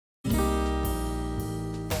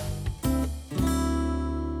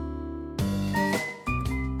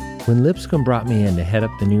When Lipscomb brought me in to head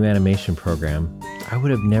up the new animation program, I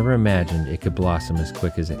would have never imagined it could blossom as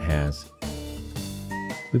quick as it has.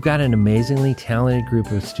 We've got an amazingly talented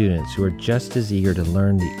group of students who are just as eager to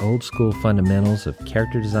learn the old school fundamentals of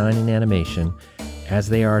character design and animation as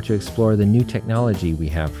they are to explore the new technology we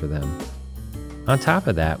have for them. On top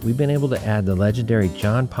of that, we've been able to add the legendary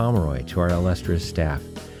John Pomeroy to our illustrious staff,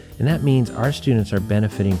 and that means our students are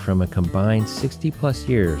benefiting from a combined 60+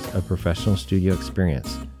 years of professional studio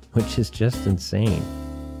experience, which is just insane.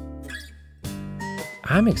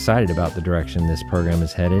 I'm excited about the direction this program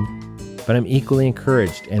is headed, but I'm equally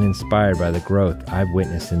encouraged and inspired by the growth I've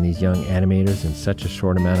witnessed in these young animators in such a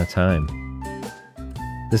short amount of time.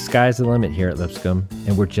 The sky's the limit here at Lipscomb,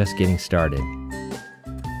 and we're just getting started.